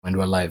And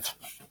we're live.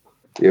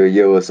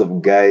 Yo, what's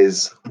up,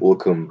 guys?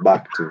 Welcome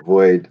back to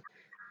Void.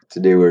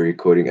 Today we're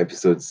recording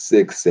episode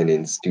 6, and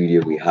in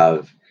studio we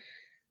have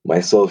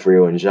myself,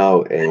 Rayon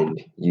Zhao, and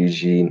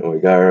Eugene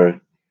Oigara,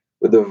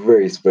 with a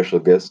very special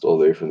guest all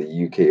the way from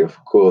the UK, of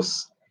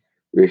course.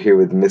 We're here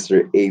with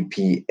Mr.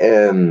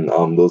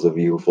 APM. Those of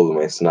you who follow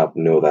my Snap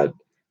know that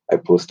I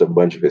post a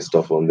bunch of his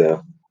stuff on there.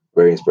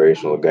 Very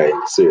inspirational guy.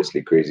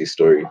 Seriously crazy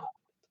story.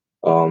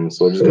 So I'm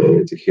just gonna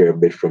get to hear a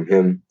bit from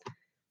him.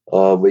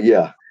 But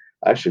yeah,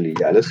 actually,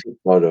 let's get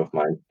started off,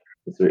 man.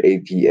 Mr.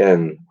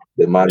 APM,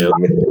 the man, Yeah. the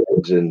myth, the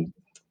legend.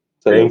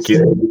 Tell Thank us, you.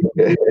 how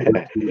did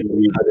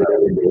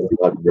everything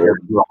start,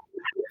 bro?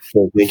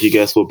 So thank you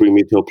guys for bringing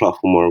me to your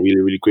platform. I'm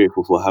really, really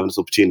grateful for having this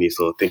opportunity.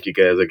 So thank you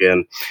guys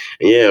again.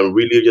 And yeah, I'm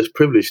really just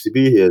privileged to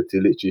be here to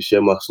literally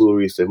share my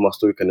story. So if my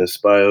story can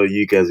inspire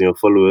you guys and your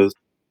followers,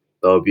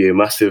 that would be a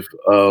massive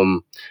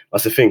thing.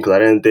 Because at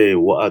the end of the day,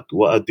 what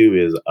I do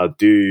is I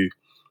do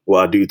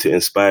what I do to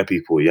inspire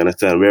people. You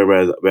understand?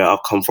 Whereas where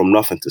I've come from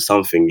nothing to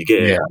something, you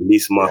get it? At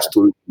least my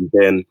story can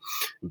then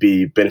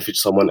be benefit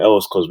to someone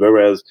else. Because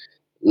whereas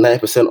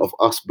 90% of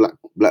us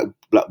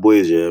black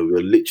boys, we're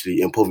literally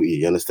in poverty,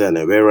 you understand?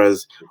 And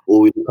whereas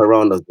all we look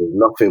around us, there's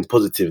nothing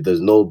positive, there's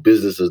no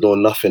business, there's no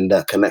nothing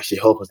that can actually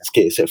help us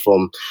escape except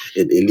from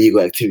illegal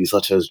activities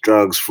such as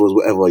drugs, frauds,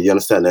 whatever, you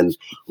understand? And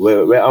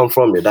where I'm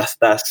from,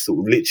 that's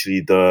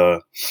literally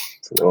the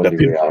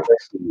only way out.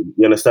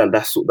 You understand?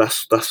 That's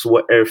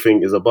what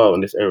everything is about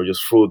in this area,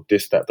 just fraud,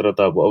 this, that, da, da,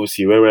 da. But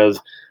obviously, whereas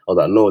I was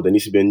like, no, there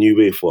needs to be a new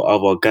way for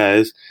other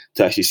guys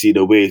to actually see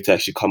the way to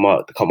actually come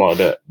out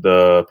of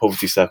the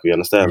poverty cycle. You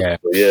understand? Yeah.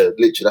 So yeah,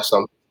 literally, that's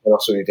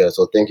what you guys.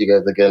 So thank you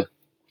guys again.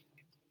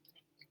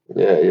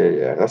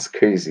 Yeah. That's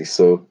crazy.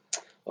 So,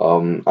 I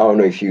don't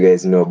know if you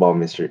guys know about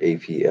Mr.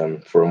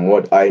 APM. From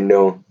what I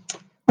know,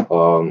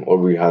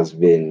 Aubrey has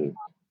been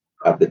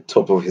at the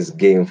top of his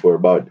game for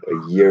about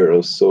a year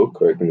or so.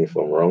 Correct me if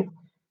I'm wrong.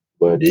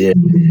 But Yeah.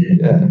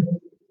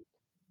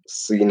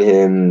 seen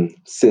him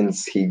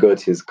since he got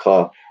his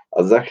car.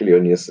 I was actually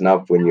on your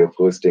Snap when you're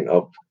posting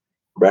up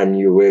brand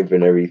new wave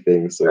and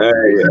everything. So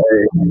yeah.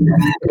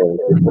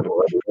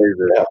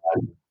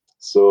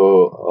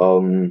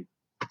 So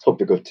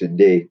topic of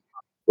today,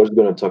 we're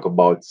going to talk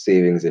about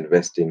savings,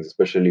 investing,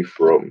 especially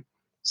from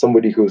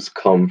somebody who's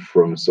come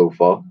from so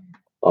far.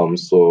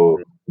 So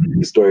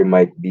the story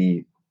might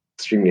be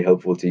extremely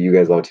helpful to you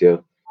guys out here,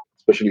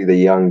 especially the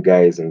young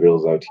guys and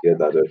girls out here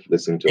that are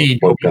listening to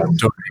our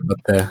podcast.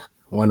 But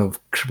one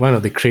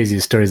of the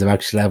craziest stories I've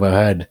actually ever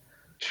heard.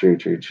 True.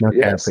 No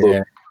Yeah. cap, So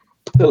yeah.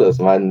 tell us,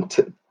 man.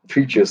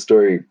 Preach your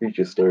story.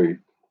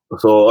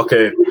 So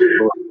okay.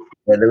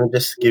 Yeah, let me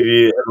just give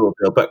you a little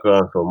bit of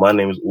background. So my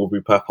name is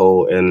Aubrey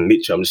Papo, and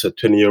literally I'm just a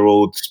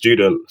 20-year-old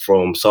student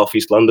from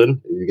Southeast London.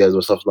 If you guys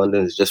know South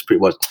London, it's just pretty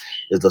much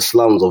it's the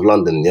slums of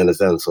London. You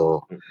understand?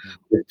 So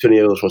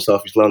 20-year-olds from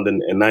Southeast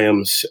London, and I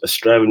am a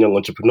striving young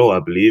entrepreneur, I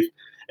believe.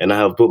 And I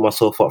have built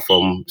myself up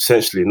from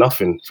essentially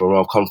nothing from where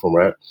I've come from,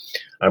 right?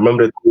 I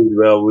remember the days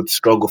where I would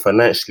struggle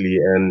financially,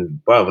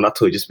 and bruv, and I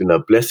thought it's just been a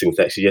blessing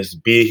to actually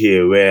just be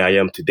here where I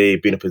am today,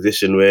 be in a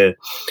position where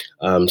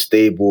I'm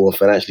stable, I'm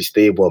financially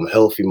stable, I'm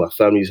healthy, my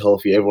family's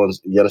healthy,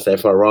 everyone's, you understand,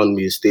 everyone around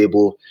me is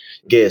stable.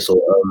 Yeah,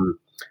 so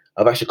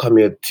I've actually come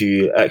here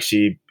to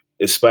actually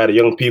inspire the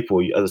young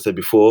people, as I said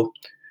before.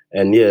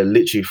 And yeah,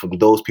 literally from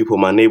those people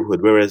in my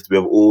neighborhood, whereas we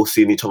have all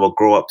seen each other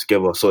grow up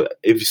together. So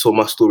if you saw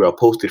my story, I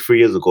posted 3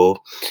 years ago.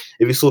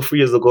 If you saw 3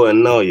 years ago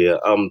and now, yeah,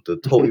 I'm the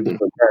totally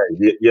different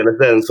guy. You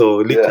understand? So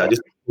literally, I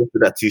just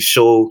posted that to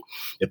show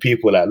the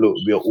people that, look,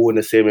 we are all in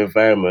the same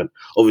environment.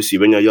 Obviously,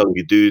 when you're young,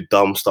 you do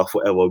dumb stuff,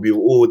 whatever. We've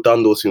all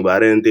done those things, but at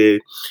the end of the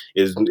day,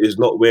 is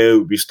not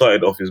where we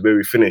started off, is where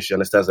we finished. You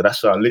understand? So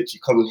that's why I'm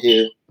literally coming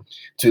here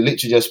to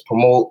literally just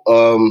promote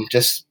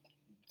just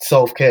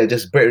self-care,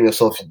 just bettering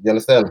yourself. You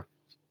understand?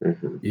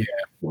 Mm-hmm.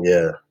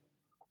 Yeah.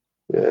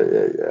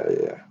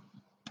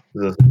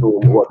 So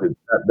what,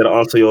 did I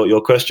answer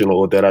your question,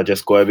 or did I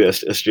just go a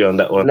bit astray on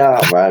that one?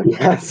 Nah, man,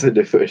 answer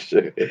the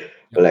question.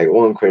 Like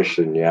one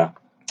question, yeah.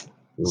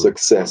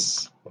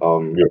 Success. A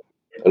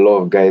lot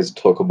of guys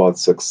talk about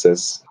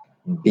success,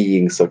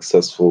 being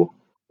successful.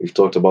 We've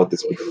talked about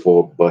this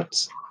before,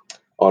 but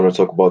I want to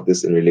talk about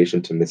this in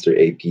relation to Mr.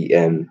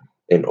 APM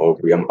and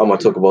Aubrey. I'm going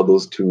to talk about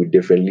those two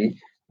differently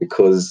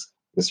because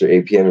Mr.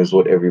 APM is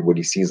what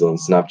everybody sees on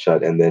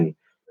Snapchat, and then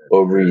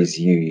Aubrey is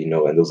you,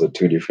 and those are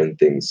two different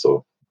things.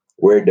 So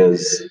where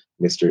does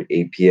Mr.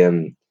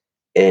 APM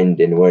end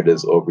and where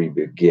does Aubrey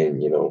begin?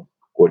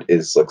 What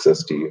is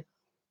success to you?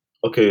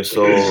 Okay,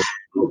 so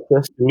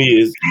success to me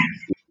is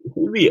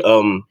really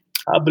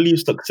I believe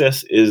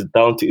success is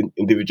down to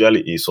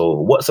individuality. So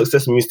what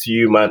success means to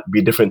you might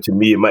be different to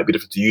me. It might be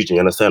different to you. You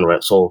understand,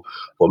 right? So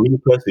for me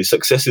personally,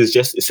 success is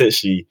just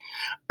essentially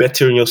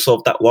bettering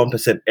yourself that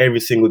 1%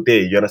 every single day.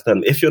 You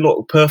understand? If you're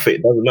not perfect,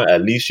 it doesn't matter.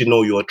 At least you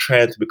know you're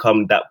trying to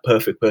become that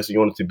perfect person you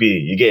want to be.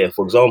 You get it?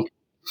 For example,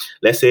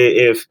 let's say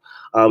if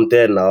I'm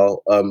there now,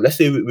 let's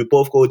say we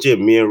both go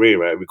gym, me and Ray,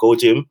 right? We go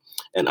gym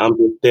and I'm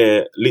just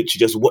there, literally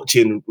just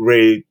watching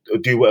Ray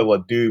do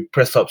whatever, do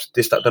press ups,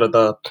 this, that, da, da,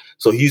 da.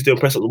 So he's doing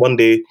press ups one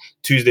day,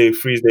 Tuesday,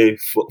 Thursday,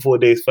 4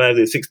 days, 5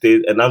 days, 6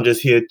 days, and I'm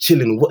just here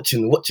chilling,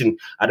 watching.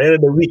 At the end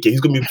of the week,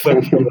 he's gonna be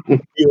first.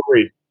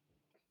 Ray.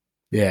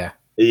 Yeah.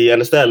 You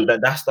understand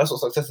that's what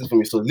success is for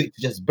me. So literally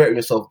just betting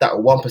yourself that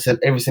 1%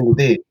 every single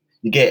day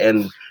you get,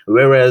 and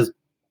whereas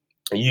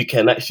you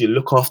can actually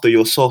look after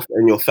yourself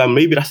and your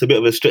family. Maybe that's a bit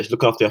of a stretch,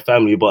 looking after your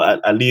family, but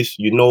at least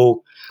you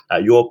know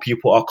that your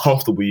people are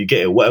comfortable. You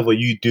get it. Whatever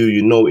you do,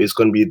 you know it's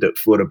going to be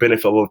for the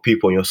benefit of other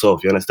people and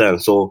yourself. You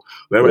understand? So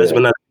whereas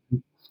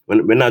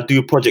when I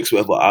do projects,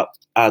 whatever,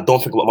 I don't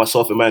think about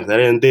myself in mind. At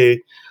the end of the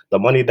day, the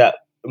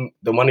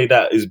money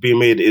that is being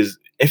made is,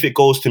 if it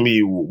goes to me,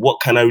 what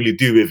can I really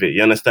do with it?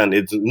 You understand?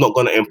 It's not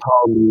going to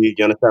empower me.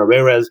 You understand?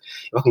 Whereas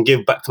if I can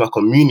give back to my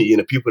community and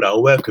the people that I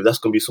work with, that's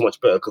going to be so much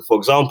better. Because, for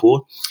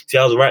example, see,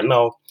 as right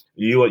now,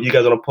 you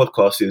guys on a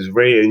podcast is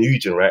Ray and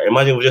Eugene, right?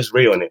 Imagine with just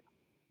Ray on it.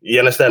 You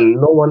understand?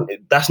 No one,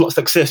 that's not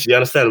success. You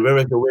understand?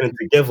 Whereas we're winning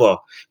together.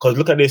 Because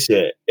look at this,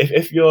 yeah.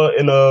 If you're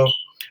in a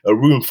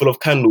room full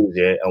of candles,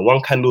 yeah, and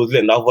one candle is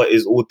lit and the other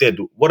is all dead,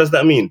 what does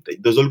that mean?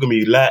 There's only going to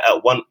be light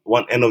at one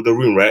end of the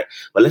room, right?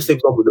 But let's say, for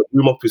example, the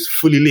room up is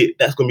fully lit.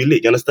 That's going to be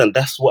lit. You understand?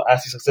 That's what I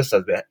see success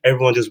as, there.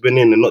 Everyone just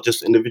winning and not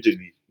just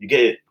individually. You get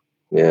it?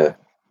 Yeah.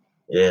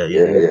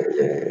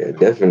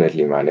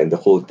 Definitely, man. And the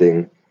whole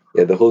thing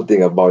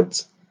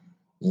about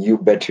you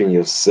bettering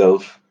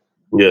yourself,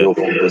 your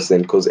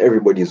 1%, because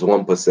everybody's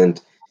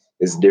 1%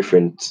 is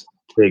different.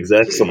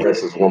 Exactly. Someone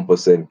else's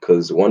 1%,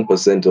 because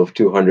 1% of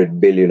 200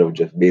 billion of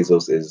Jeff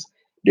Bezos is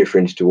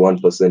different to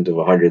 1% of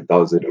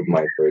 100,000 of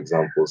mine, for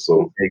example.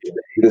 So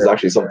this is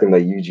actually something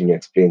that Eugene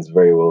explains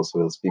very well, so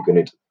we'll speak on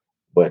it.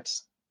 But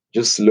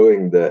just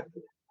slowing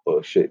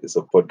it's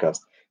a podcast.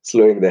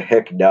 Slowing the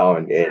heck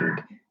down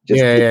and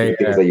just doing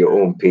things at your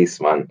own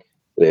pace, man.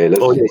 Relax,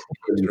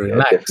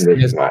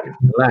 man.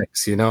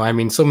 Relax. I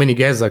mean, so many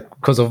guys are,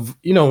 because of,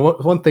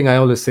 one thing I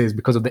always say is,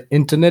 because of the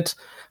internet,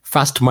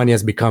 fast money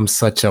has become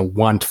such a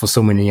want for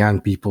so many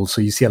young people.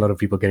 So you see a lot of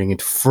people getting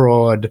into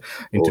fraud,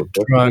 into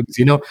drugs.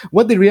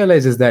 What they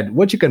realize is that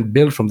what you can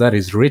build from that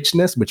is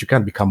richness, but you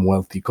can't become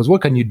wealthy. Because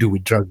what can you do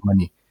with drug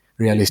money?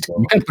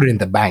 Realistically, you can't put it in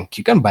the bank.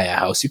 You can't buy a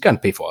house. You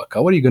can't pay for a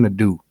car. What are you going to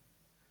do?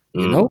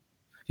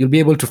 You'll be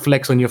able to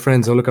flex on your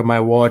friends, or look at my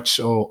watch,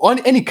 or on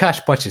any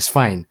cash purchase,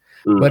 fine.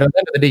 But at the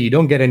end of the day, you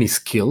don't get any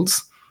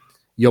skills.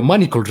 Your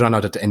money could run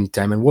out at any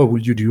time, and what will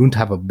you do? You won't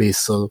have a base.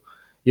 So,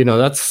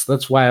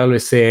 that's why I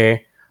always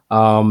say,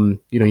 you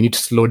need to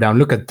slow down.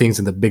 Look at things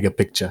in the bigger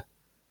picture.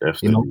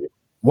 Definitely.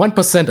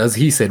 1%, as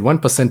he said,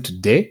 1%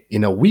 today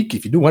in a week.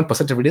 If you do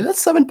 1% every day,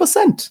 that's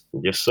 7%.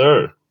 Yes,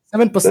 sir.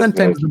 7%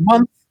 times the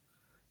month.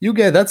 You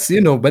get, that's,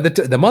 by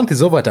the month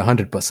is over at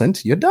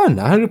 100%. You're done.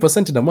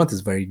 100% in a month is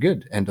very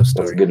good. End of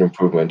story. That's a good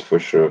improvement for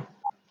sure.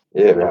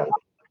 Yeah, man.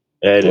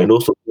 And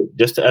also,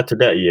 just to add to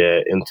that,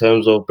 in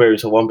terms of burying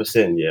to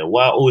 1%,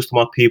 what I always tell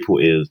my people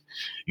is,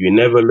 you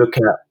never look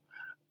at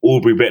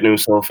Aubrey betting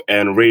himself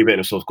and Ray betting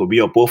himself, because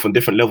we are both on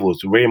different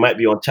levels. Ray might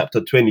be on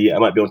chapter 20, I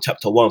might be on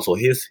chapter 1. So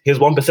his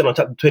 1% on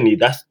chapter 20,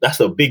 that's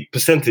a big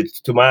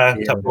percentage to my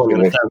chapter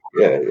 1.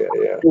 Yeah.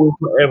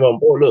 Everyone,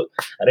 bro, look,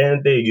 at the end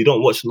of the day, you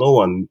don't watch no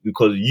one,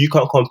 because you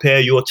can't compare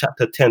your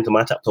chapter 10 to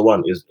my chapter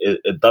 1.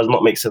 It does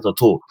not make sense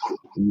at all.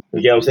 You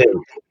get what I'm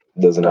saying?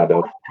 Doesn't add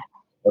up.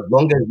 As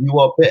long as you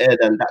are better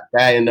than that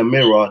guy in the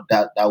mirror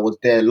that was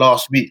there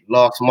last week,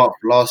 last month,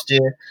 last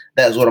year,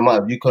 that's what I'm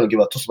at. You couldn't give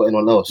a toss about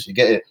anyone else. You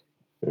get it?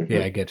 Mm-hmm. Yeah,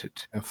 I get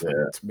it.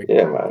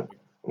 Yeah, man.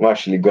 I'm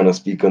actually going to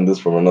speak on this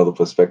from another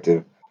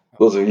perspective.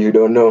 Those of you who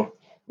don't know,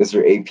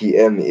 Mr.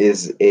 APM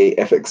is a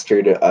FX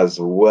trader as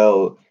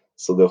well.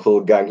 So the whole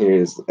gang here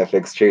is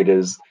FX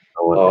traders.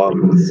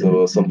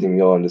 So something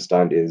you'll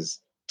understand is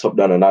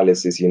top-down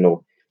analysis,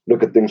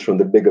 look at things from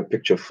the bigger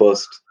picture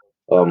first,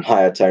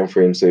 higher time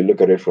frame. So you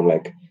look at it from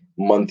like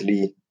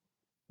monthly,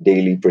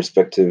 daily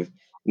perspective.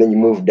 And then you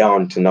move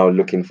down to now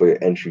looking for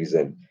your entries.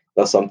 And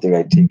that's something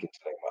I take into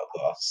like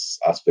my other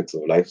aspects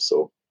of life.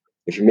 So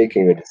if you're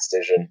making a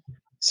decision,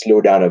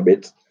 slow down a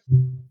bit.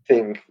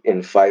 Think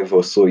in 5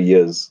 or so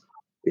years,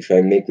 if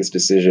I make this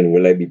decision,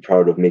 will I be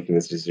proud of making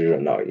this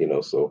decision now?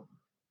 So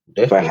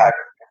if I had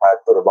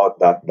thought about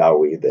that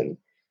way, then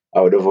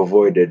I would have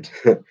avoided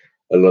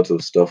a lot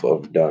of stuff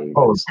I've done.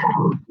 But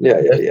yeah.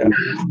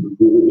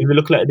 If you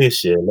look like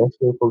this, let's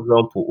say, for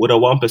example, with the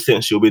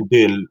 1% you'll be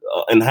doing,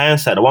 in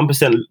hindsight, the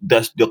 1%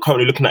 that you're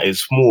currently looking at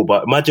is small,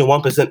 but imagine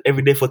 1%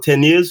 every day for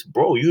 10 years,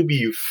 bro, you'll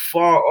be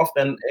far off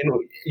than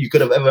you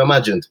could have ever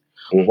imagined.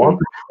 1%.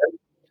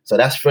 So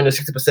that's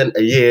 360%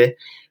 a year.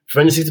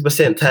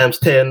 360% times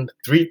 10,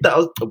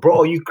 3,000.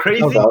 Bro, are you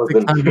crazy?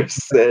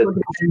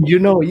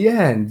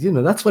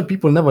 1,000%. That's what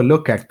people never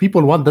look at.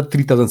 People want that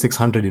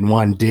 3,600 in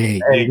one day.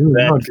 Exactly. You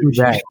don't do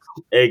that.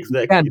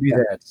 Exactly. You can't do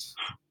that.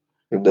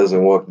 It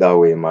doesn't work that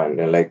way, man.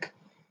 And like,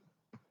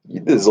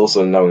 this is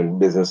also now in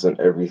business and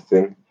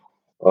everything.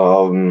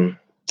 It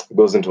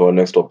goes into our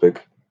next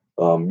topic,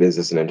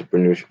 business and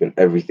entrepreneurship and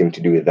everything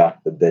to do with that.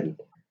 But then,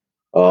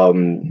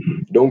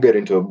 don't get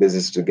into a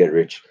business to get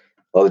rich.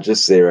 I'll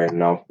just say right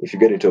now, if you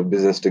get into a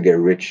business to get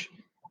rich,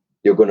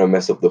 you're gonna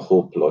mess up the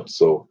whole plot.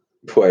 So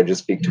before I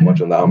just speak too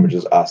much on that, I'm gonna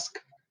just ask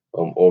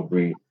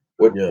Aubrey,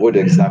 what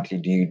exactly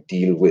do you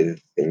deal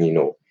with, and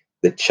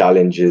the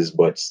challenges,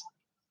 but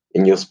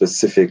in your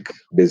specific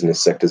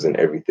business sectors and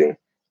everything,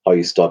 how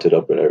you started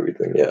up and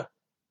everything. Yeah.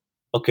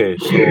 Okay,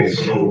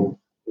 so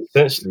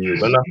essentially,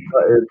 when I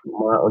started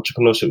my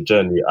entrepreneurship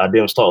journey, I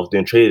didn't start off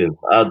doing trading.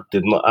 I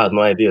had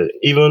no idea.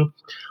 Even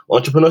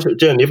entrepreneurship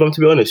journey, if I'm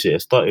to be honest,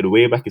 it started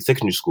way back in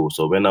secondary school.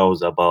 So when I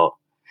was about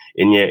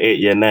in year 8,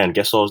 year 9,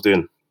 guess what I was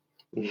doing?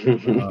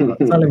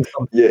 Selling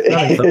something.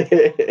 Yeah.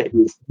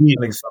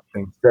 Selling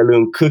something.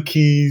 Selling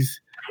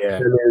cookies. Yeah.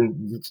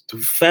 Selling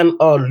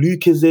Fanta,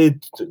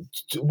 Lucozade,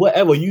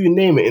 whatever, you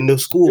name it in the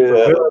school.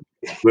 Yeah.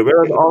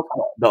 Whereas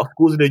the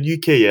schools in the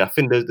UK, yeah, I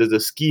think there's a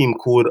scheme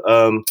called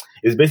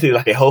it's basically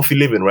like a healthy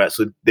living, right?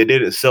 So they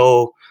didn't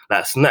sell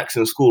like snacks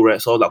in school,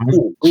 right? So I was like,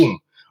 cool, boom,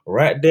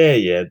 right there,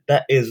 yeah,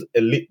 that is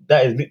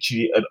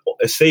literally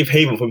a safe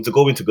haven for me to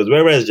go into, because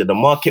whereas the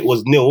market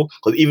was nil,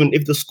 because even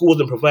if the school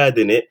wasn't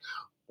providing it,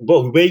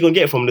 bro, where you gonna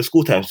get it from the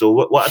school time? So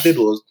what I did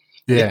was,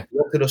 yeah,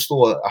 went to the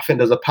store. I think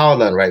there's a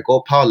Powerland, right?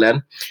 Go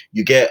Powerland.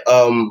 You get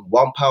 £1.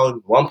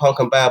 £1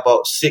 can buy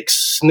about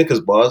 6 Snickers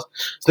bars.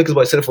 Snickers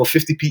bars selling for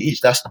 50p each.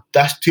 That's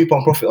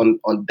 £2 profit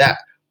on that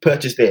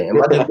purchase there. And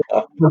 100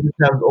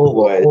 times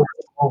over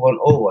and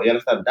over. You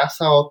understand? That's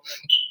how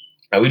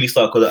I really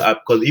started,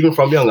 because even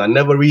from young, I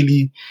never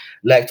really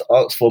liked to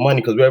ask for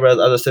money, because whereas,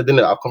 as I said,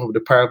 I come from the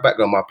private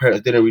background, my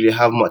parents didn't really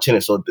have much in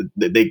it, so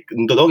they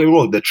don't get me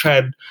wrong, they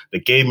tried, they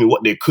gave me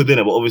what they could in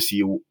it, but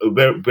obviously,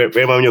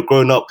 when you're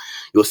growing up,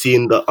 you're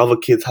seeing the other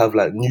kids have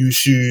like new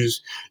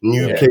shoes,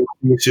 new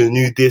PlayStation,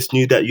 new this,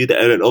 new that, and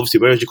then obviously,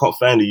 whereas you can't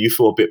find it, you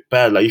feel a bit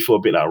bad, like you feel a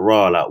bit like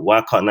raw, like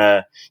why can't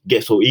I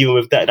get? So even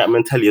with that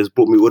mentality has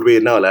brought me all the way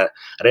now, like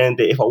at the end of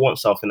the day, if I want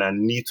something, I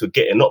need to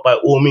get it, not by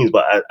all means,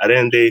 but at the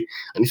end of the day,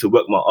 I need to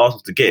work my ass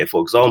off to get it.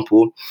 For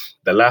example,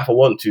 the life I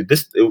want to,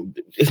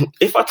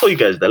 if I tell you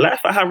guys, the life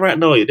I have right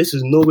now, this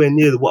is nowhere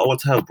near what I want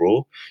to have,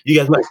 bro. You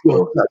guys might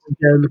feel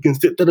looking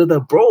stiff,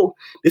 bro.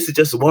 This is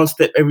just one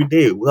step every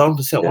day, 1%,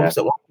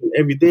 1%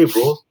 every day,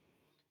 bro.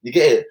 You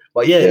get it?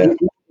 But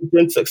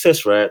in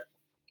success, right?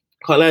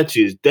 Can't lie to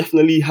you, it's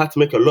definitely had to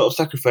make a lot of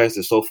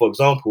sacrifices. So, for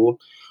example,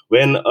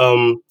 when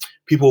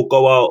people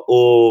go out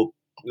or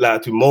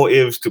like to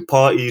motives, to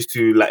parties,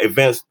 to like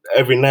events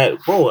every night,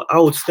 bro, I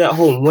would stay at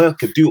home,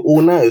 work and do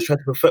all night, try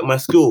to perfect my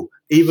skill.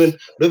 Even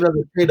not as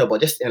a trader,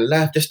 but just in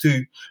life, just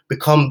to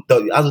become as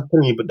I was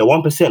telling you, but the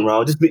 1%, right? I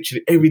was just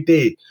literally every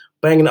day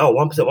banging out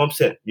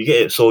 1%. You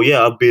get it? So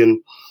yeah, I've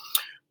been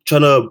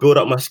trying to build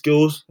up my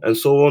skills and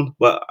so on.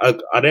 But at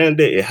the end of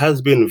the day, it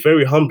has been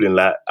very humbling.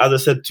 Like, as I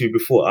said to you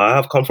before, I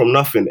have come from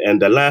nothing.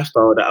 And the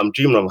lifestyle that I'm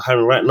dreaming of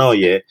having right now,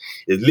 is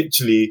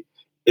literally,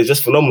 it's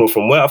just phenomenal.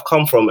 From where I've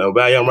come from and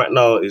where I am right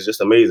now is just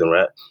amazing,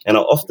 right? And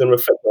I often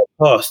reflect on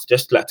my past,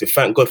 just like to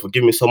thank God for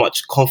giving me so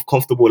much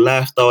comfortable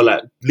lifestyle,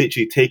 like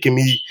literally taking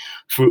me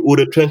through all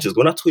the trenches.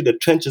 When I tell you the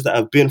trenches that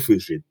I've been through,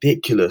 it's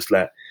ridiculous.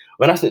 Like,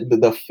 when I said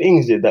the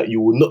things that you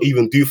would not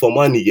even do for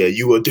money,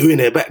 you were doing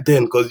it back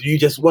then because you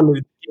just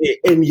wanted to get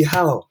it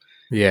anyhow.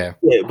 Yeah,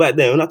 back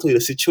then, when I tell you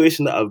the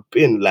situation that I've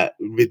been, like,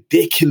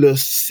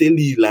 ridiculous,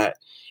 silly, like,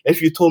 if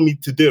you told me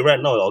to do it right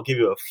now, I'll give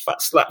you a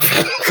fat slap.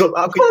 Because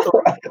I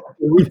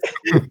could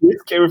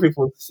risk everything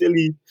for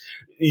silly.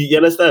 You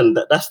understand?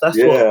 That's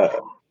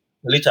what.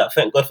 Literally,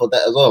 thank God for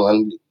that as well,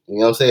 man. You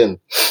know what I'm saying?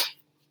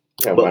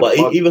 Yeah,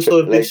 but even so,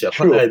 like, this year,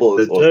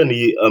 the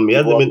journey, it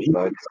hasn't been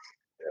easy.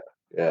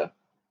 Yeah.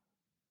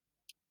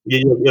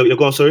 You're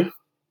going, sorry?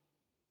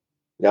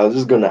 Yeah, I was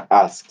just gonna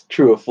ask,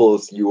 true or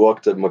false, you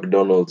worked at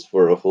McDonald's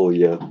for a whole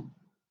year?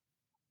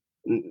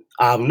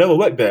 I've never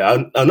worked there.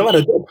 I've never had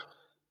a job.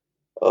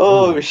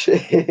 Oh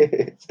shit!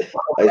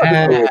 I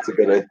thought it's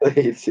gonna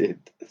say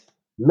it.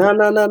 No.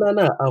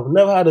 I've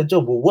never had a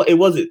job. But what it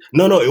was?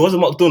 No, it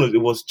wasn't McDonald's.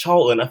 It was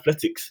Charlton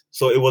Athletics.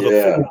 So it was a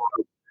football.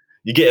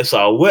 You get it? So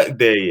I worked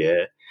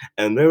there,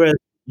 and whereas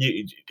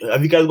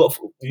have you guys got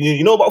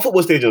you know about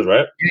football stadiums,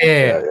 right?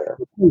 Yeah.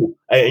 Cool.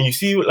 And you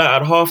see, like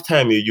at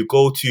halftime, you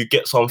go to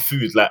get some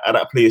food, like at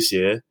that place,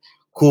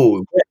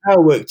 Cool. I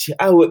worked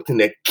in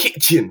the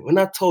kitchen. When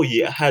I told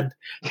you, I had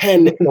hair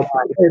on my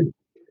head.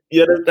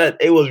 You understand?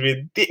 It was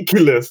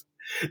ridiculous.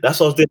 That's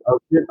what I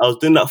was doing. I was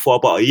doing that for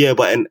about a year,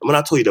 but when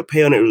I told you the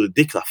pay on it was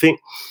ridiculous, I think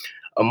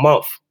a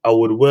month I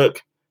would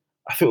work.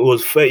 I think it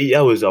was 30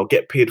 hours. I'll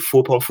get paid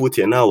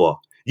 £4.40 an hour.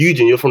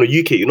 Eugene, you're from the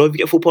UK. You know, if you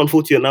get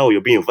 £4.40 an hour,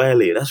 you're being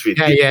violated. That's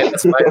ridiculous. Yeah,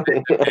 that's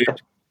violation.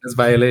 That's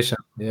violation.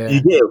 Yeah,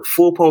 you get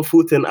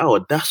 £4.40 an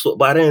hour. That's what.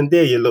 By the end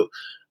there, you look.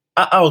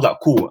 I was like,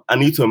 cool. I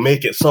need to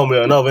make it somewhere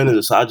or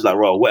another. So I just like,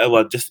 right,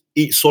 whatever. Just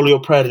swallow your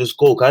pride, and just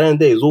go. At the end of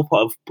the day, it's all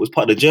part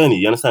of the journey.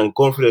 You understand?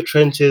 Going through the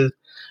trenches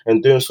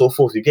and doing so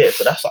forth. You get it.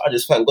 So that's what I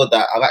just thank God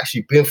that I've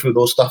actually been through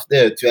those stuff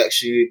there to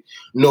actually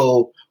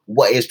know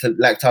what it is to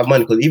have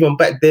money. Because even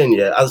back then,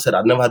 as I said,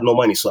 I never had no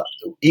money. So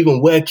even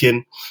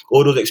working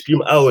all those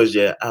extreme hours,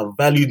 I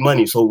valued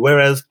money. So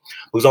whereas,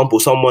 for example,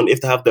 someone,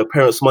 if they have their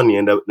parents' money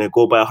and they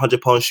go buy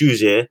 £100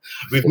 shoes,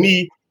 with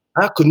me,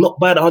 I could not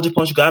buy the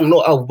 £100 sugar. I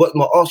know I've worked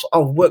my ass.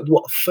 I've worked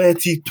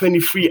 30,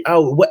 23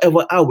 hours,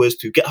 whatever hours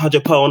to get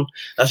 £100.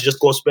 I should just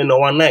go spend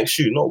on one night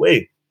shoot. No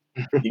way.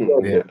 You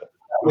know, Yeah.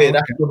 Wait,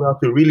 that's how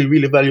to really,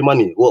 really value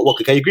money. What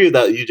can you agree with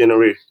that, Eugene and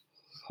Ray?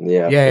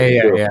 Yeah,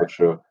 for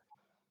sure.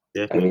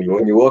 Definitely. I mean,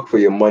 when you work for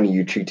your money,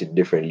 you treat it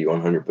differently,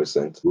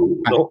 100%.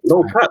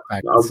 No, Pat. I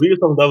agree with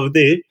something the other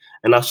day,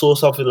 and I saw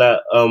something like,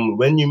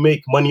 when you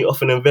make money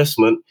off an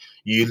investment,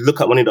 you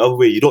look at money the other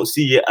way. You don't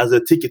see it as a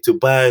ticket to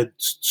buy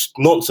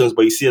nonsense,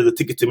 but you see it as a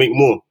ticket to make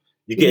more.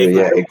 You get it?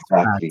 Yeah,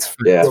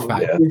 exactly.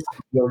 Yeah.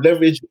 You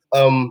leverage.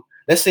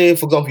 Let's say,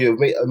 for example, you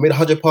made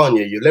 £100.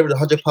 Yeah, you leverage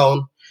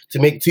 £100 to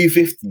make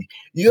 250.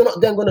 You're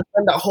not then going to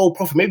spend that whole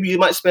profit. Maybe you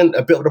might spend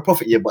a bit of the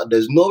profit, but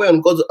there's no way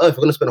on God's earth you're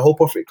going to spend the whole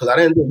profit, because at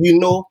the end of the day, you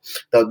know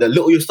that the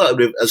little you started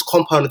with has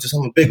compounded to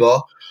something bigger.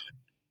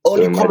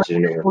 Only do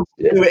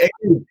it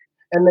again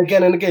and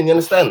again and again. You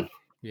understand?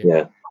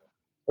 Yeah.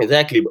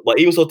 Exactly. But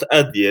even so, to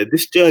add,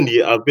 this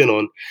journey I've been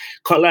on,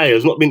 can't lie,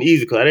 it's not been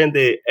easy, because at the end of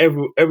the day,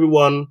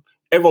 everyone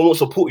wants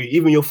to support you,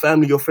 even your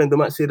family, your friends. They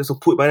might say they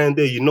support you, but at the end of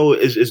the day, you know,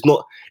 it's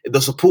not, the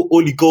support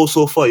only goes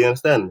so far. You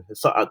understand?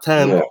 It's at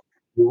times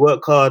you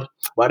work hard,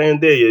 but at the end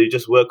of the day, you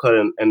just work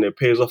hard and it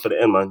pays off at the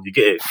end, man. You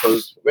get it?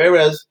 Because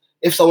whereas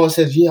if someone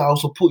says, yeah, I'll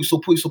support you,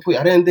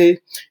 at the end of the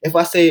day, if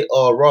I say,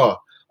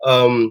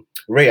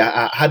 Ray,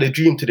 I had a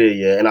dream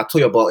today, and I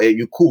told you about it,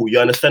 you cool, you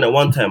understand at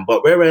one time.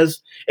 But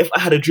whereas if I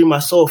had a dream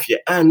myself,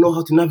 I know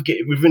how to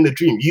navigate within the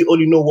dream. You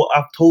only know what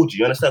I've told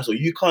you understand? So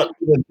you can't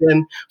even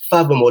then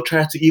fathom or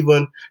try to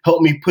even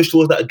help me push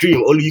towards that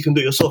dream. Only you can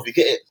do it yourself, you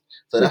get it?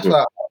 So that's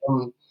why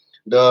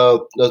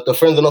the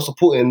friends are not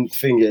supporting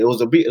thing, it was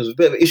a bit of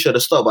an issue at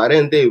the start, but at the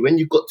end of the day, when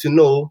you got to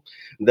know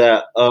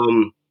that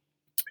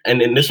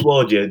and in this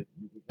world,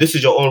 this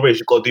is your own race,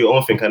 you got to do your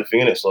own thing, kind of thing,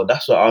 innit? So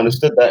that's why I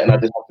understood that, and I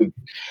just have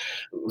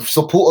to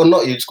support or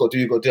not, you just got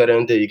to do at the end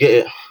of the day, you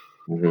get it?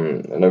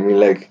 Mm-hmm. And I mean,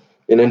 like,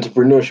 in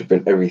entrepreneurship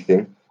and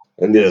everything,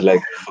 and there's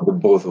like, for the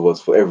both of us,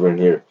 for everyone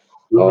here,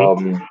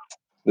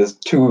 there's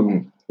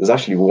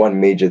actually one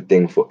major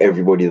thing for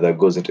everybody that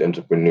goes into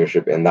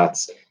entrepreneurship, and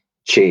that's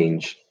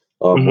change.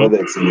 Whether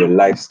it's in your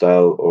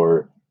lifestyle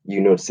or you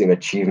noticing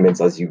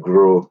achievements as you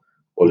grow,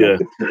 or like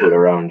the people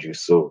around you.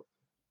 So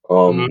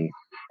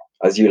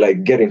as you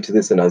like get into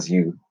this and as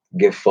you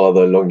get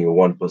further along your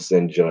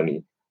 1%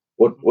 journey,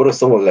 what are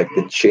some of like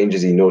the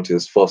changes you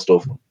notice first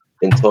off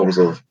in terms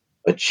of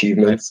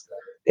achievements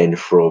and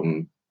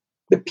from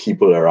the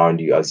people around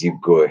you as you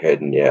go ahead?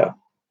 And do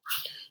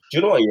you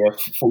know what?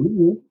 For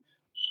me,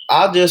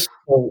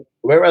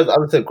 whereas I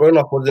would say growing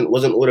up wasn't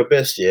all the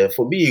best.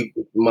 For me,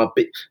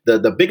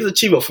 the biggest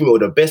achievement for me, or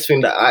the best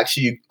thing that I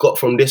actually got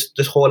from this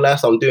whole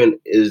life I'm doing,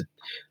 is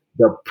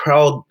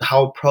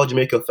how proud you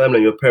make your family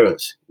and your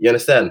parents. You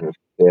understand?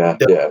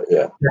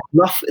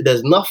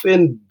 There's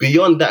nothing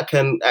beyond that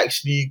can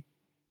actually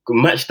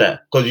match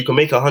that, because you can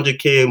make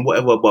 100K and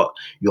whatever, but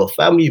your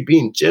family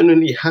being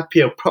genuinely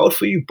happy and proud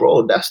for you,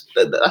 bro, that's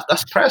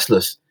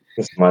priceless.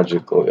 It's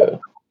magical.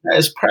 That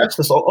is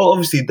priceless.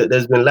 Obviously,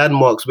 there's been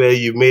landmarks where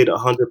you've made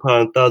 £100,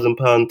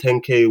 £1,000,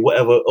 10K,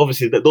 whatever.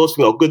 Obviously, those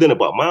things are good in it,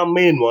 but my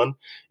main one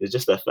is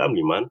just that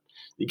family, man.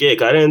 You get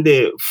it? At the end of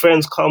the day,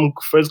 friends come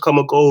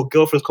and go,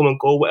 girlfriends come and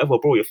go, whatever,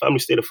 bro. Your family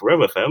stay there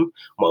forever, fam.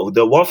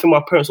 The one thing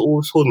my parents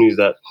always told me is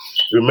that,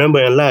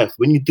 remember in life,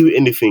 when you do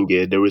anything,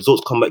 the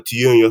results come back to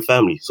you and your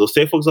family. So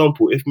say, for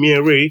example, if me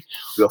and Ray,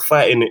 we are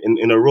fighting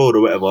in a road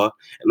or whatever,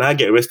 and I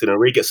get arrested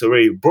and Ray gets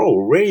arrested, bro,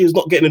 Ray is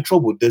not getting in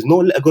trouble. There's no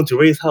letter going to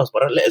Ray's house,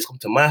 but that letter's come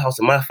to my house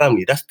and my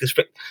family. That's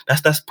disrespect.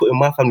 That's putting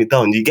my family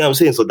down. You get what I'm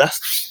saying? So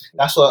that's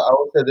what I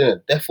would say.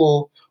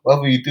 Therefore,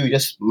 whatever you do,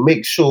 just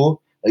make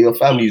sure that your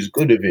family is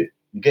good with it.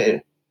 You get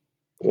it?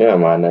 Yeah,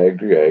 man, I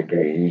agree,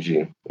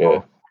 Eugene.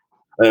 Yeah.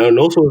 And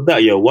also with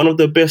that, one of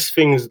the best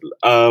things,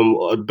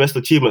 or the best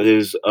achievement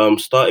is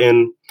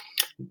starting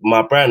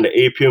my brand, the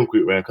APM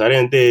Group, right? Because at the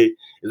end of the day,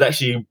 it's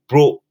actually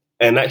brought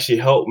and actually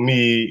helped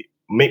me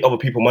make other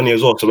people money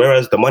as well. So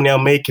whereas the money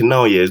I'm making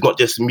now, it's not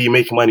just me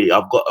making money,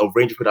 I've got a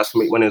range of people that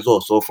make money as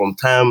well. So from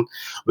time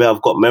where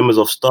I've got members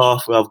of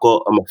staff, where I've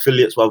got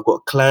affiliates, where I've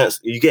got clients,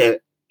 you get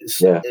it?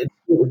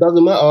 It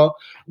doesn't matter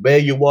where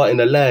you are in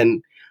the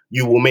land,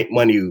 you will make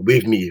money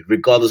with me,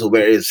 regardless of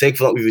where it is. Say, for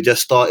example, if you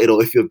just started,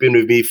 or if you've been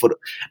with me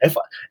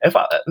if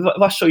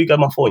I show you guys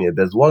my phone,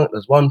 there's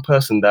one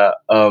person that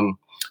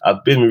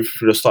I've been with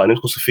through the start, and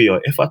it's called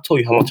Sophia. If I told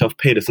you how much I've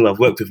paid her since I've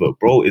worked with her,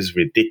 bro, is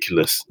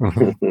ridiculous.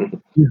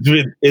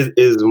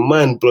 It's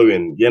mind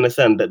blowing. You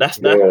understand that's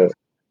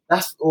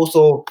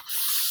also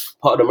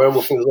part of the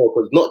memorable thing as well,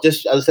 because not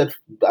just, as I said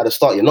at the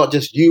start, you're not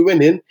just you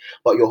winning,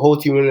 but your whole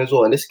team winning as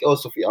well. And this girl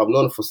Sophia, I've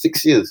known her for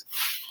 6 years.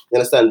 You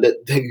understand that?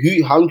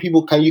 How many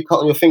people can you count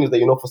on your fingers that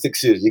you know for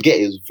 6 years? You get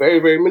it. It's very,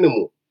 very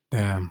minimal.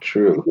 Damn,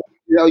 true.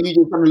 You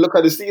just kind of look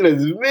at the ceiling.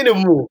 It's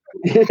minimal.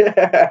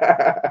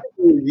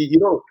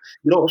 you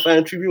don't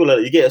find true people like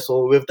that. You get it.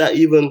 So with that,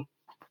 even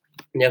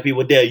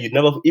people there, you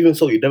never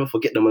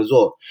forget them as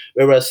well.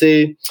 Whereas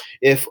say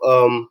if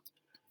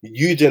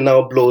Eugene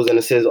now blows and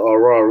it says, "Oh,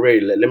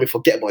 Ray, let me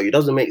forget about you." It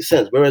doesn't make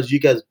sense. Whereas you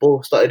guys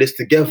both started this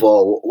together.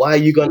 Why are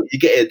you gonna? You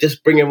get it?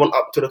 Just bring everyone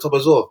up to the top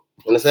as well.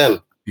 You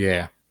understand?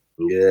 Yeah.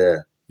 Yeah.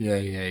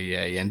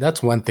 And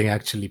that's one thing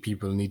actually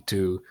people need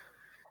to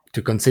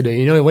consider.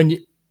 You know, when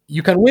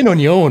you can win on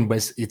your own,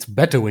 but it's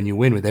better when you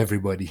win with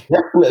everybody.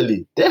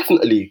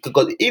 Definitely.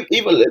 Because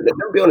even let me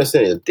be honest,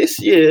 this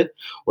year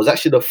was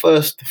actually the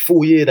first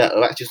full year that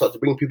I actually started to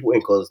bring people in.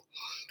 Because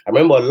I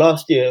remember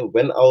last year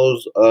when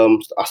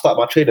I started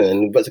my trading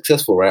and it was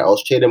successful, right? I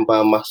was trading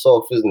by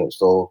myself, isn't it?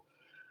 So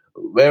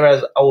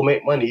whereas I will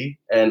make money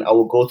and I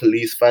will go to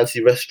these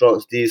fancy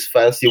restaurants, these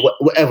fancy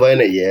whatever in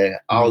it, yeah.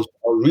 I was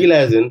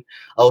realizing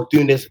I was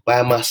doing this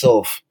by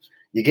myself.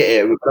 You get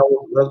it? When I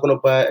was gonna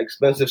buy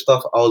expensive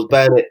stuff, I was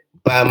buying it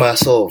by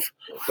myself.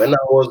 When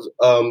I was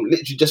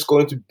literally just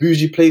going to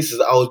bougie places,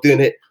 I was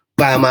doing it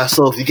by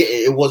myself. You get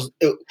it? It was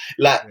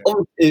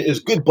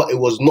good, but it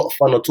was not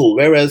fun at all.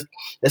 Whereas,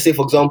 let's say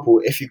for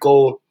example, if you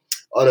go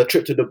on a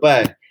trip to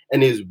Dubai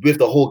and it's with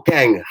the whole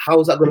gang, how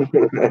is that gonna be?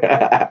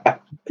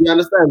 You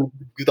understand?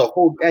 The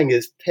whole gang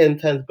is 10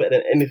 times better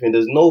than anything.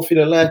 There's no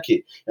feeling like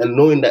it. And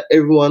knowing that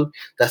everyone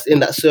that's in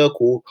that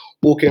circle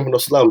all came from the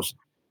slums.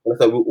 We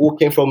all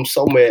came from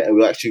somewhere and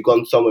we actually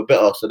gone somewhere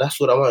better. So that's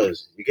what that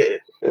matters. You get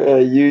it?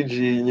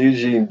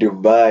 Eugene,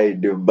 Dubai.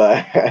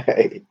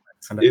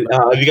 Have you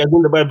guys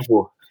been to Dubai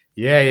before?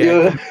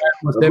 Yeah.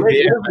 Almost every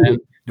year, man.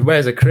 Dubai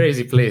is a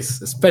crazy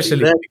place,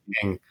 especially with the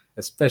gang.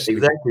 Exactly.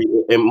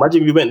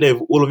 Imagine you went there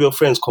with all of your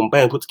friends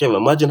combined, put together.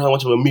 Imagine how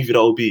much of a movie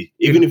that would be.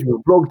 Even if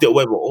you vlogged it or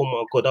whatever. Oh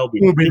my God, that would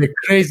be. It would be the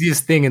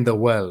craziest thing in the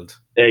world.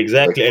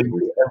 Exactly. And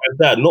with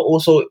that, not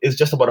also it's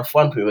just about the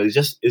fun thing. It's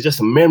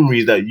just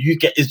memories that you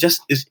get. It's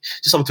just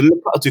something to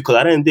look out to. Because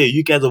at the end of the day,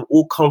 you guys have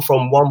all come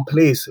from one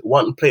place,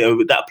 and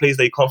with that place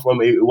that you come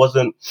from, it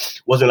wasn't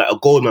like a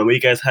gold mine where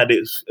you guys had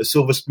a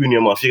silver spoon in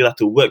your mouth. You had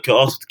to work your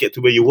ass to get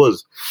to where you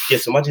was.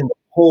 Yes, imagine the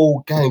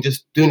whole gang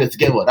just doing it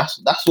together. That's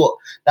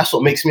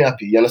what makes me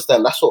happy. You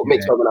understand? That's what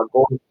makes me when I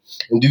go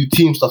and do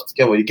team stuff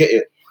together. You get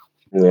it?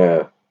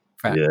 Yeah.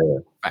 Facts.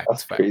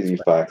 That's crazy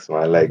facts,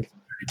 man. Like,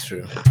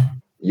 very true.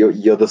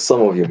 You're the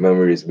sum of your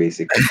memories,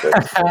 basically.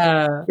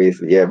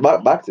 Basically, yeah.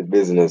 Back to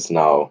business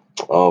now.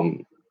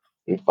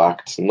 In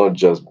fact, not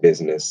just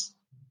business,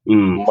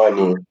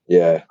 money.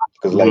 Yeah,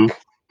 because like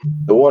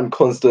the one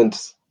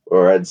constant,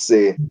 or I'd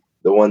say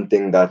the one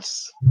thing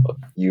that's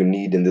you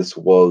need in this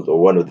world,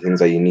 or one of the things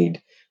that you need,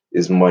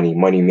 is money.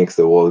 Money makes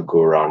the world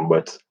go round.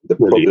 But the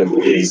problem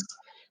is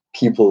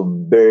people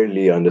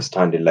barely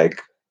understand it.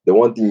 Like the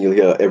one thing you'll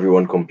hear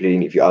everyone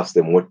complaining if you ask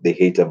them what they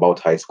hate about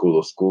high school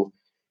or school.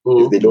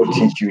 Is they don't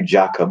teach you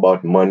jack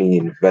about money,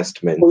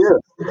 investment,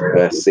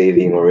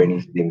 saving or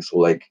anything. So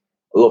like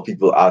a lot of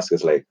people ask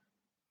us like,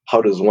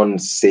 how does one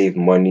save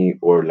money,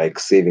 or like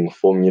saving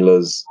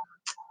formulas,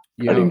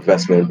 an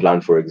investment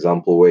plan, for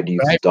example? Where do you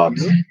start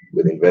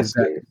with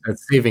investing? That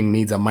saving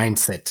needs a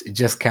mindset. It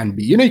just can't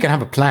be. You know, you can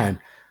have a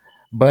plan,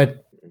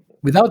 but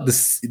without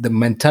the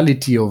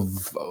mentality of,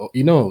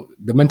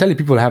 the mentality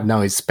people have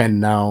now is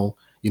spend now,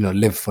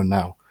 live for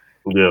now.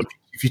 Yeah.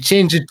 If you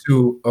change it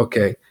to,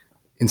 okay,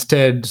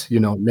 instead,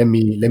 let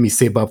me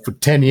save up for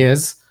 10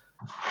 years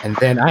and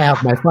then I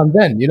have my fun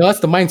then. That's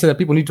the mindset that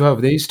people need to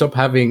have. They stop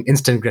having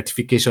instant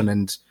gratification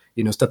and,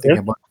 start thinking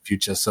about the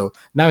future. So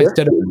now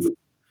instead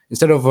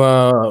of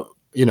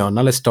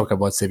now let's talk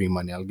about saving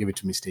money. I'll give it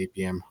to Mr.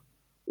 APM.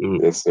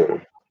 Yes,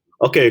 sir.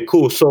 Okay,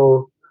 cool.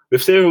 So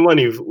with saving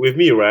money with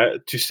me,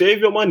 right? To save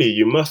your money,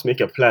 you must make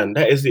a plan.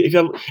 That is it. If you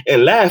have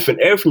in life and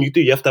everything you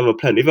do, you have to have a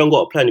plan. If you haven't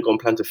got a plan, you're gonna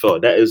plan to fail.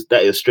 That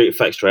is straight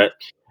facts, right?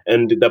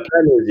 And the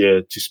plan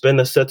is to spend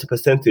a certain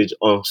percentage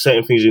on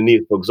certain things you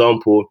need. For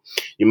example,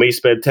 you may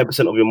spend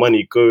 10% of your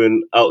money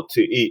going out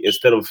to eat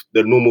instead of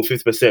the normal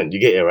 50%. You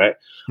get it, right?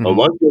 Mm-hmm. And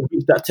once you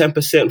reach that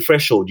 10%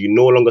 threshold, you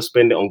no longer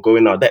spend it on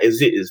going out. That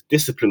is it. It's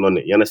discipline on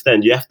it. You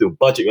understand? You have to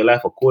budget your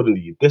life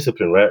accordingly. You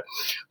discipline, right?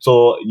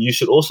 So you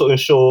should also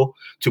ensure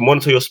to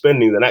monitor your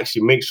spending and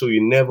actually make sure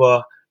you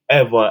never,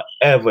 ever,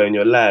 ever in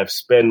your life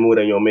spend more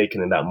than you're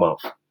making in that month.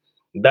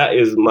 That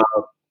is my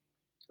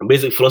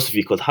basic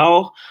philosophy, because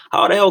how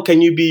the hell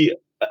can you be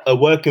a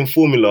working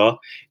formula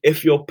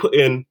if you're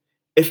putting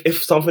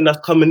if something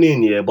that's coming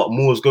in but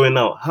more is going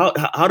out?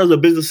 How does a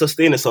business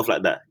sustain itself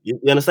like that? You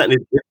understand?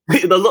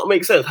 It does not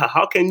make sense.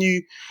 How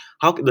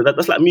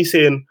that's like me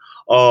saying,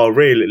 oh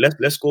Ray,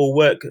 let's go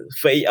work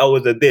for 8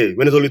 hours a day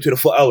when it's only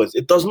 24 hours.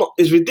 It does not.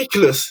 It's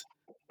ridiculous.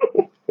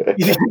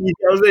 You know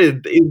what I'm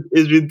saying?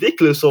 It's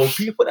ridiculous. So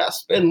people that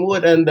spend more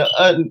than the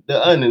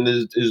earning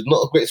is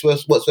not a great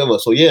source whatsoever.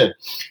 So yeah,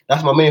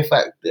 that's my main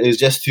fact, is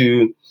just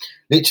to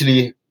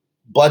literally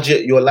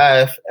budget your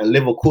life and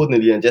live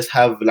accordingly, and just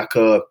have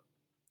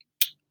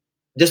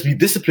just be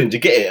disciplined. You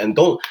get it? And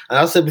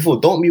I said before,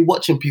 don't be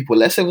watching people.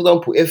 Let's say, for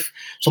example, if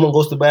someone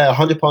goes to buy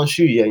 £100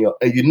 shoe,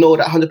 and you know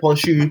that £100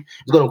 shoe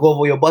is gonna go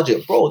over your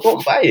budget, bro,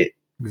 don't buy it.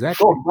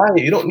 Exactly. Don't buy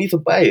it. You don't need to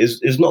buy it.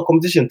 It's not a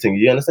competition thing.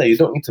 You understand? You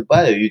don't need to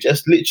buy it. You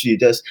just literally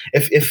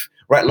if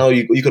right now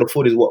you could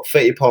afford is what,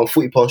 £30,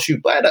 £40 shoe,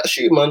 buy that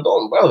shoe, man.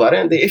 Don't, bro. At the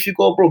end of the day, if you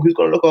go broke, who's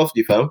gonna look after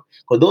you, fam?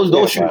 Because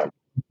those shoes,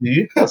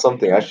 That's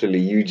something actually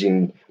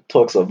Eugene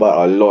talks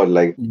about a lot.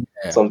 Like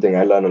Yeah. something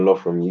I learned a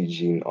lot from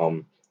Eugene.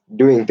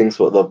 Doing things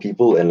for other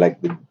people and like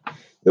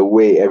the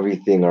way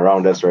everything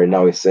around us right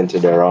now is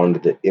centered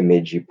around the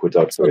image you put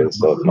out for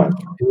yourself, man.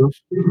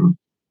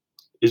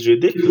 It's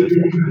ridiculous.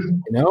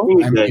 You know,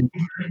 I mean,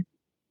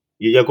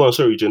 Yeah, go on,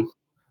 sorry, Eugene.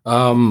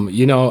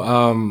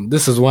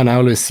 This is one I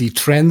always see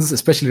trends,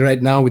 especially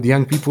right now with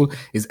young people,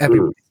 is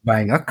everybody's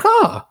buying a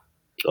car.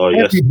 Oh,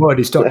 yes.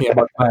 Everybody's talking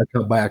about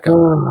buy a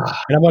car.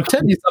 And I'm going to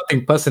tell you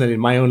something personal in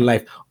my own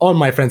life. All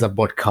my friends have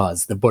bought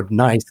cars. They bought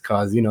nice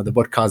cars, they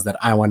bought cars that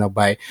I want to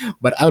buy.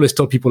 But I always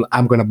told people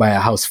I'm going to buy a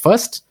house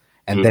first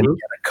and then get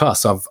a car.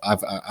 So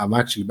I'm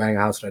actually buying a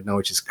house right now,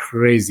 which is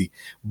crazy.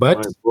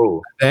 But at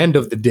the end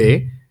of the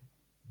day,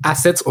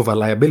 assets over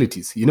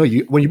liabilities.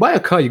 When you buy a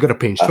car, you got to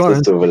pay insurance.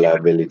 Assets over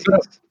liabilities.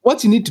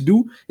 What you need to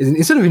do is,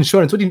 instead of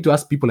insurance, what you need to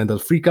ask people, and they'll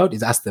freak out,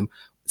 is ask them,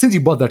 since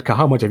you bought that car,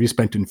 how much have you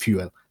spent in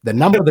fuel? The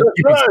number that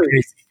you give is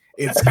crazy.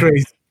 It's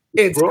crazy.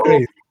 It's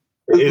crazy.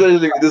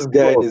 Especially with this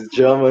guy is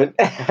German.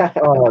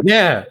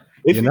 Yeah.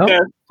 If you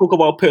guys talk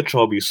about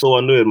petrol, I'll be so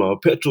annoyed, man.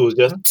 Petrol is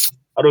just,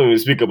 I don't even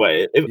speak about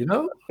it. Every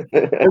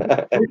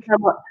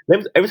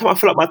time I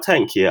fill up my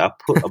tank, I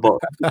put about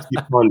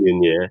 £60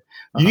 in,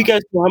 You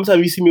guys know how many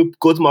times you see me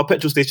go to my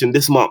petrol station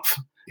this month?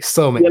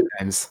 So many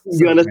times.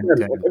 You understand?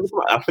 Every time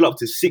I fill up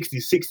to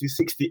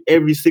 60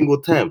 every single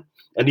time.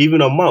 And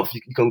even a month,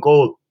 you can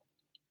go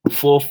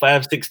 4,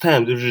 5, 6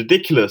 times. It's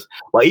ridiculous.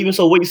 But even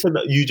so, what you said,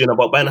 Eugene,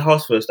 about buying a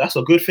house first, that's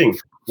a good thing.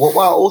 What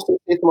I also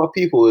say to my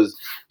people is,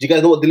 do you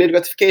guys know what delayed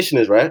gratification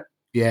is, right?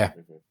 Yeah.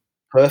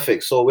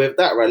 Perfect. So with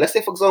that, right, let's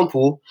say, for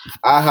example,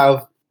 I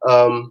have,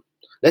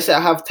 let's say I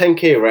have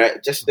 10K,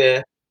 right, just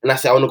there, and I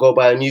say I want to go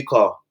buy a new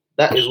car.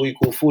 That is what you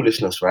call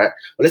foolishness, right?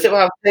 But let's say if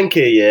I have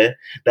 10K,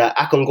 that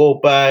I can go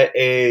buy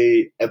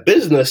a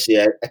business,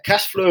 a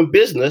cash flowing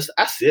business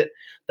asset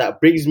that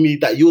yields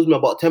me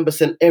about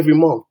 10% every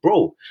month.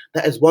 Bro,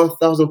 that is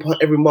 £1,000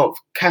 every month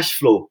cash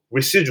flow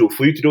residual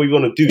for you to do what you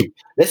want to do.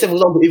 Let's say, for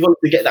example, if you want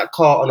to get that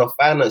car on a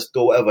finance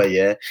store,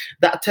 whatever,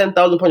 that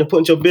 £10,000 you put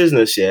into your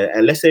business,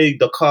 and let's say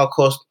the car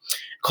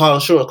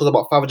insurance costs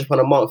about £500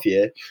 a month,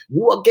 you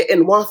are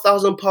getting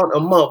 £1,000 a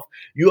month.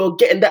 You are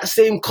getting that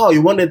same car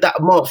you wanted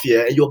that month,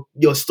 and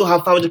you'll still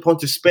have £500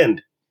 to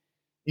spend.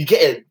 You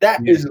get it?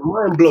 That is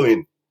mind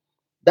blowing.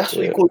 That's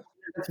what you call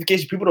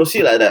gratification. People don't see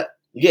it like that.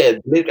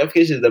 Delayed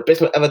gratification is the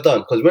best thing I've ever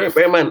done. Because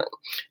bear in mind,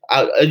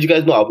 as you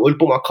guys know, I've only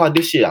bought my car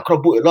this year. I could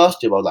have bought it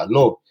last year, but I was like,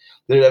 no.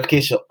 Delayed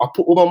gratification. I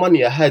put all my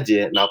money I had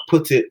and I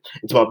put it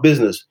into my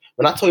business.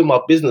 When I told you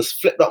my business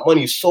flipped that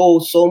money so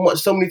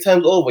much, so many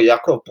times over, I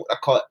could have bought that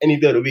car any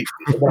day of the week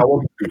when I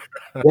wanted to.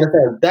 You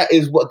understand? That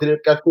is what delayed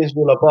gratification is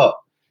all about.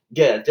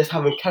 Just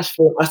having cash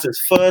flow assets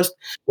first,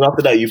 and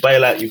after that, you buy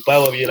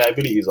whatever your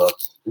liabilities are.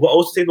 What I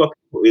also say to my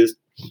people is,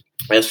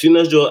 as soon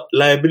as your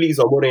liabilities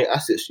are more than your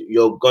assets,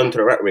 you're gone to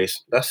the rat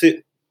race. That's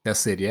it.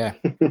 Yeah.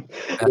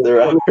 The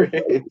rat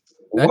race.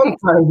 One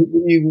time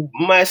you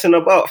messing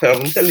about, fam,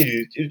 I'm telling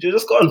you, you're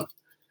just gone.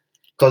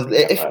 Because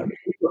if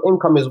your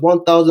income is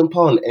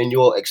 £1,000 and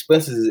your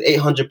expenses is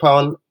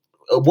 £800,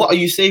 what are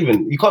you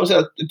saving? You can't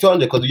say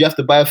 200 because you have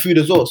to buy food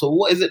as well. So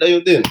what is it that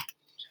you're doing?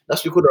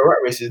 That's because the rat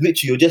race is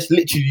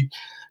literally,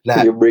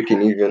 like, you're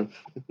breaking even.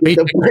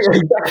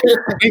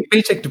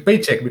 Paycheck to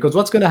paycheck, because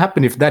what's going to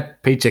happen if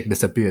that paycheck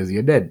disappears?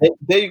 You're dead.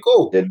 There you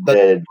go. You're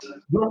dead.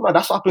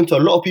 That's what happened to a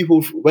lot of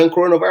people when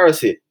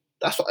coronavirus hit.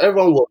 That's what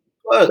everyone was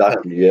burnt.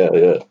 Exactly.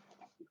 Yeah.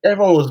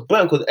 Everyone was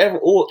burnt because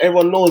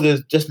everyone knows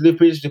there's just live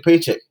paycheck to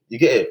paycheck. You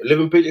get it?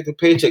 Living paycheck to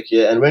paycheck,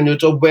 and when your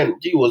job went,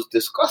 it was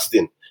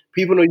disgusting.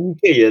 People in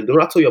the UK,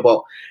 when I tell you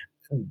about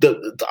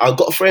I've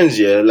got friends,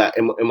 like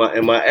in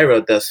my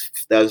area,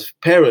 there's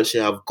parents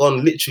have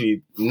gone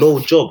literally no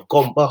job,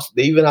 gone bust.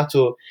 They even had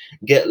to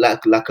get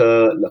like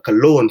a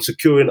loan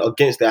securing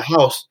against their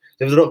house.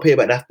 If they don't pay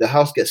back, that the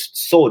house gets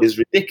sold. It's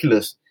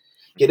ridiculous.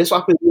 This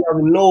happens. You have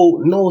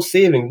no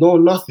saving, no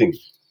nothing.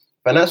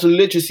 Financial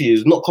literacy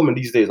is not common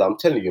these days. I'm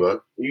telling you, man.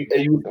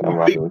 You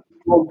big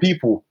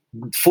people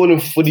falling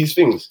for these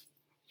things.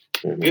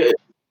 Mm-hmm.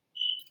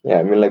 Yeah,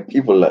 I mean, like,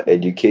 people are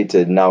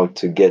educated now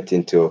to get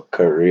into a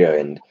career,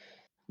 and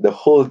the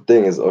whole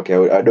thing is,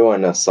 okay, I don't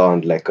want to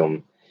sound like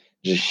I'm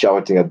just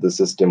shouting at the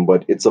system,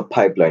 but it's a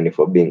pipeline, if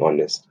we're being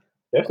honest.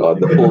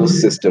 The whole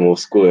system of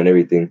school and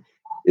everything,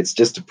 it's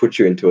just to put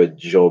you into a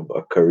job,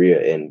 a career,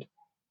 and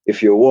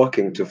if you're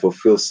working to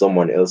fulfill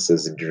someone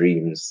else's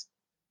dreams,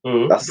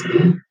 that's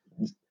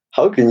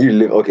how can you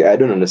live? Okay, I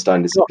don't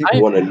understand this.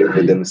 People want to live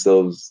with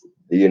themselves,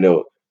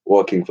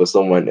 working for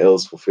someone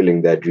else,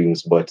 fulfilling their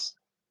dreams, but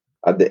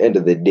at the end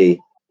of the day,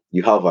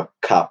 you have a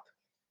cap.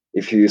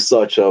 If you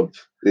search up,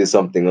 there's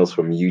something else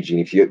from Eugene.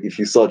 If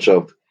you search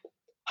up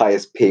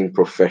highest paying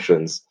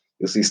professions,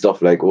 you'll see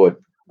stuff like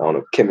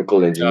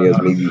chemical engineers,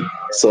 maybe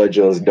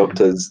surgeons,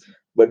 doctors.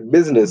 But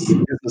business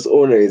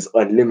owner is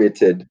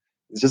unlimited.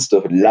 It's just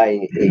a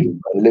lying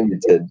aim,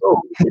 unlimited.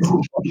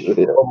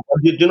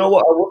 You know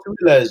what? I want to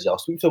realize, I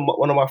was speaking to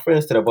one of my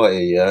friends today about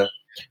it.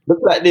 Look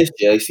like this,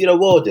 You see the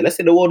world. Let's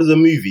say the world is a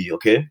movie,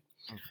 okay?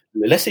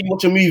 let's say you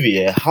watch a movie,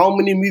 yeah. How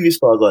many movie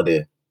stars are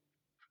there?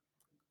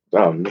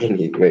 Oh,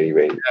 many.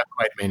 There are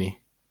quite many.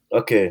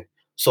 Okay.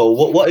 So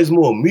what is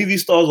more, movie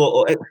stars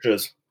or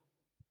extras?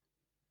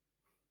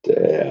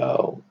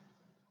 Damn.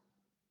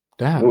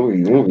 Damn.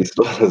 Movie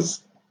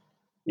stars.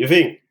 You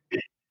think?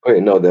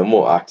 Wait, no, there are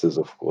more actors,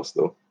 of course,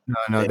 though.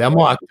 No, there are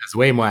more actors,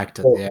 way more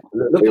actors. Yeah.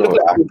 Look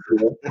at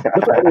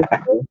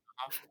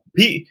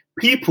this.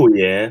 People,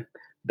 yeah.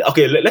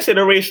 Okay, let's say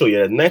the ratio,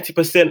 yeah.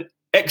 90%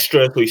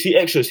 extras. So you see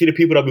extras, see the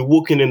people that be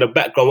walking in the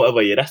background,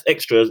 whatever. Yeah, that's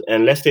extras.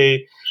 And let's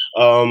say,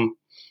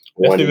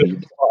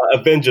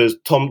 Avengers,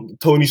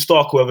 Tony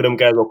Stark, whoever them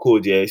guys are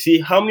called. Yeah. See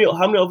how many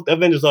of the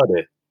Avengers are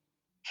there?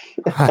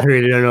 I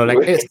really don't know.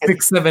 Like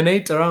 6, 7,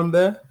 8 around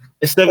there.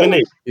 It's 7,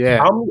 8.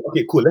 Yeah.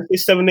 Okay, cool. Let's say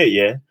 7, 8.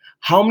 Yeah.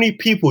 How many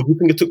people do you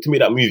think it took to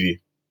make that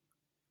movie?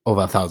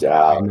 Over 1,000.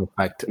 Yeah, in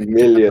fact,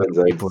 millions,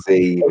 I'd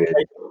say.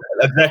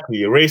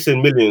 Exactly,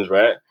 racing millions,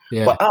 right?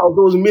 Yeah. But out of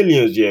those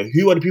millions, yeah,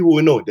 who are the people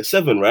we know? The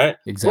 7, right?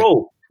 Exactly.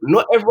 Bro,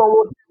 not everyone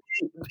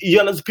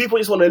wants. People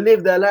just want to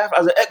live their life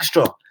as an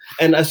extra,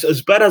 and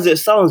as bad as it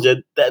sounds, yeah,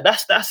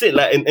 that's it.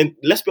 Like, and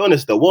let's be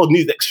honest, the world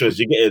needs extras.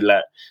 You get it?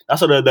 Like,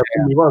 that's what the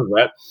movie runs,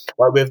 right?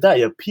 But with that,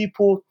 yeah,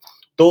 people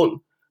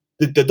don't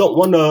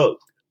want to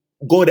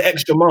go the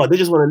extra mile. They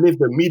just want to live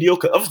the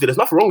mediocre. Obviously, there's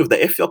nothing wrong with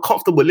that. If you're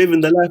comfortable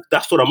living the life,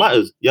 that's what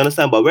matters. You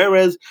understand? But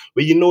whereas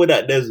when you know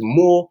that there's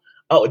more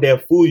out there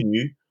for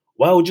you,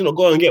 why would you not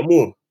go and get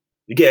more?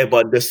 You get it?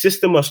 But the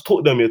system has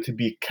taught them to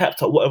be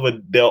capped at whatever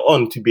they're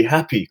on, to be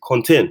happy,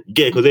 content. You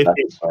get it? Because they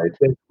think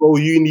they go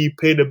uni,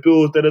 pay the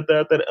bills,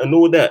 and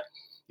all that.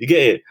 You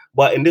get it?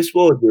 But in this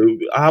world,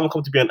 I haven't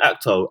come to be an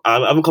actor. I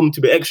haven't come to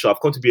be extra. I've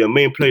come to be a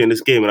main player in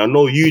this game. And I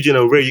know Eugene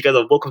and Ray, you guys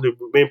have both come to be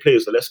main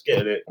players. So let's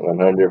get it.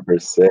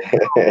 100%.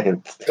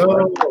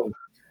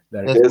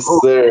 Yes,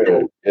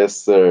 sir. Yes,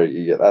 sir.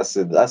 Yeah, that's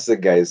it. That's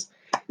it, guys.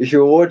 If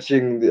you're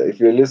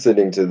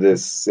listening to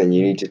this and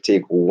you need to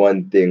take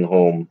one thing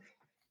home,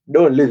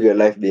 don't live your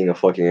life being a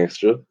fucking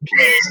extra.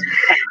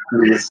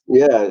 Please.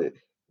 Yeah.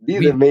 Be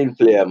the main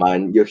player,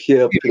 man. You're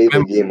here, play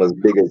the game as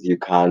big as you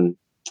can.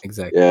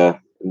 Exactly. Yeah.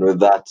 And with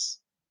that,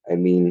 I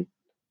mean,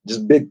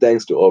 just big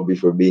thanks to Aubrey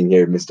for being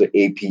here, Mr.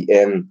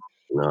 APM.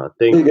 No,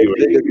 thank you.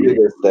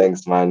 Biggest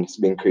thanks, man. It's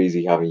been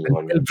crazy having you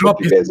on. We'll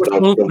drop his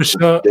socials for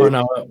sure on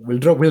our.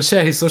 We'll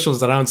share his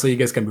socials around so you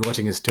guys can be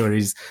watching his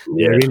stories.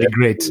 Yeah, they're really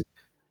great.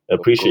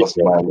 Appreciate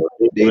it, man.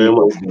 Thank you very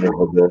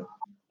much.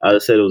 As I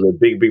said, it was a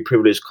big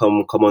privilege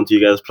come onto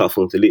you guys'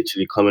 platform to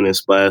literally come and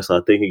inspire. So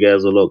I thank you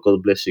guys a lot.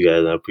 God bless you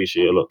guys. I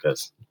appreciate you a lot,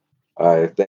 guys. All right.